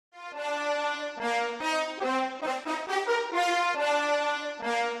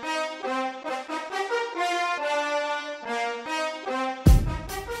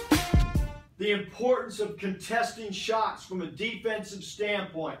the importance of contesting shots from a defensive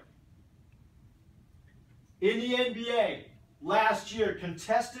standpoint. In the NBA, last year,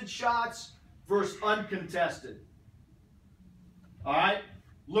 contested shots versus uncontested. All right?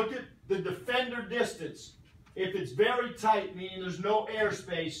 Look at the defender distance. If it's very tight, meaning there's no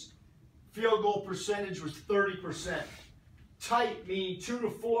airspace, field goal percentage was 30%. Tight, meaning 2 to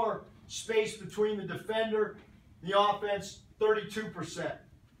 4 space between the defender and the offense, 32%.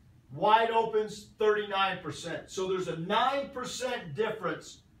 Wide opens, 39%. So there's a 9%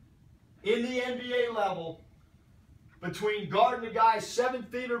 difference in the NBA level between guarding a guy 7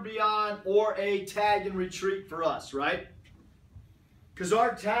 feet or beyond or a tag and retreat for us, right? Because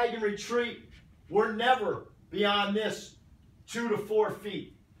our tag and retreat, we're never beyond this 2 to 4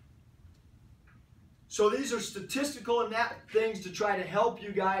 feet. So these are statistical and that things to try to help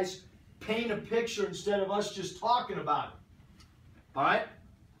you guys paint a picture instead of us just talking about it. All right?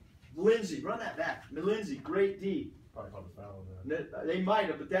 Lindsay, run that back. Lindsay, great D. Probably called a foul on that. They might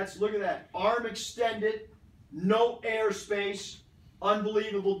have, but that's, look at that. Arm extended, no airspace,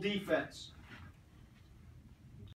 unbelievable defense.